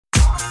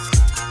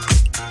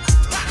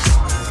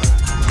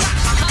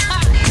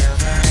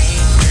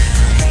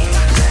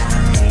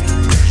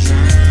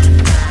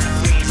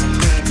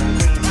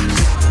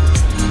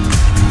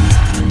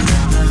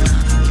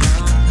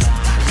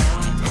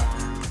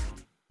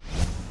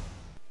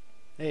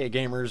Hey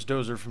gamers,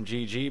 DoZeR from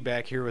GG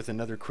back here with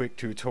another quick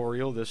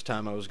tutorial. This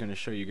time I was going to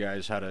show you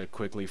guys how to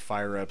quickly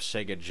fire up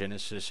Sega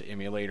Genesis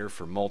emulator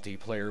for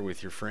multiplayer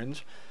with your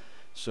friends.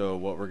 So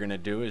what we're going to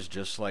do is,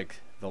 just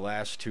like the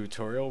last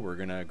tutorial, we're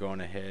going to go on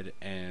ahead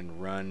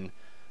and run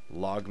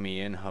log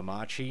me in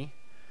Hamachi.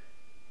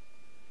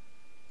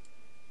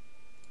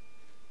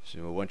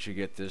 So once you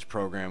get this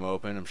program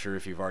open, I'm sure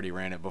if you've already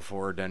ran it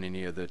before, done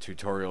any of the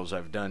tutorials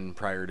I've done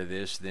prior to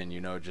this, then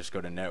just go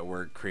to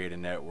network, create a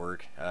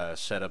network,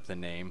 set up the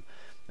name,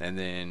 and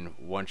then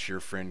once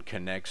your friend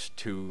connects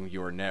to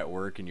your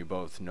network and you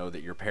both know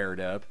that you're paired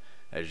up,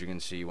 as you can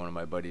see one of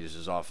my buddies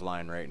is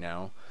offline right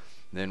now,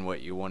 then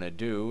what you want to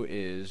do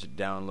is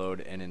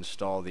download and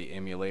install the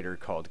emulator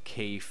called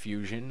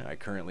K-Fusion. I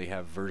currently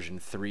have version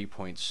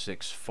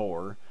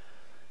 3.64.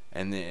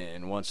 And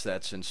then once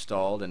that's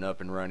installed and up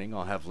and running,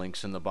 I'll have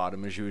links in the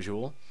bottom as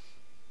usual.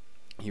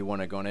 You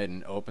want to go ahead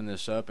and open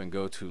this up and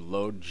go to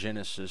Load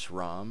Genesis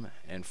ROM.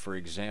 And for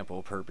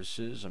example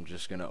purposes, I'm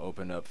just going to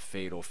open up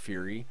Fatal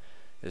Fury.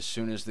 As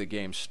soon as the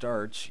game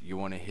starts, you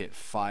want to hit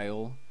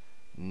File,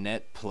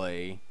 Net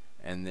Play,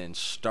 and then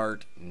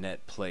Start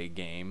Net Play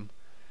Game.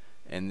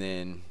 And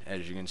then,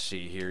 as you can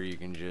see here, you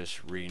can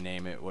just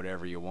rename it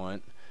whatever you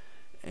want.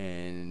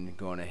 And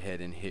go on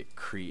ahead and hit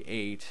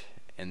Create,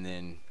 and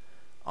then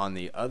on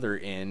the other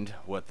end,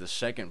 what the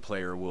second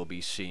player will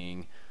be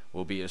seeing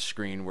will be a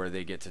screen where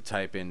they get to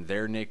type in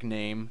their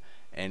nickname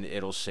and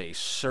it'll say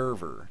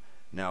server.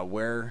 Now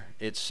where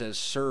it says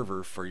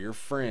server for your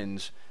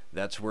friends,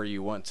 that's where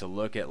you want to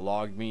look at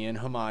log me in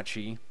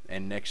Hamachi,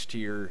 and next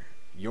to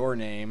your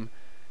name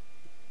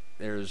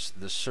there's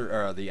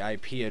the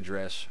IP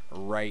address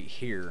right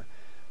here,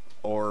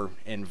 or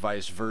in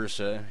vice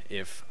versa,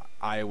 if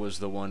I was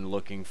the one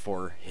looking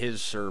for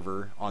his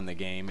server on the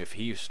game, if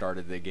he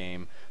started the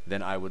game,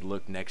 then I would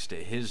look next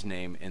to his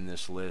name in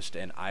this list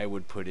and I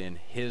would put in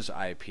his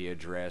IP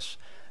address,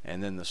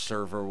 and then the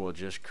server will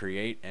just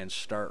create and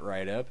start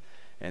right up,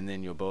 and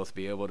then you'll both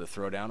be able to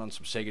throw down on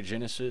some Sega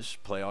Genesis,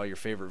 play all your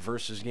favorite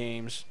versus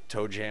games,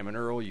 Toe Jam and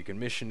Earl, you can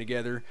mission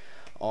together,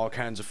 all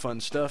kinds of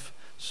fun stuff.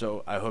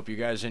 So I hope you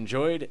guys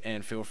enjoyed,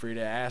 and feel free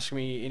to ask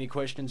me any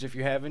questions if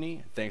you have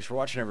any. Thanks for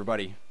watching,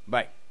 everybody.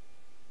 Bye.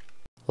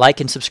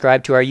 Like and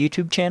subscribe to our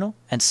YouTube channel,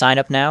 and sign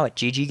up now at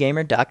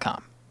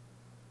GGgamer.com.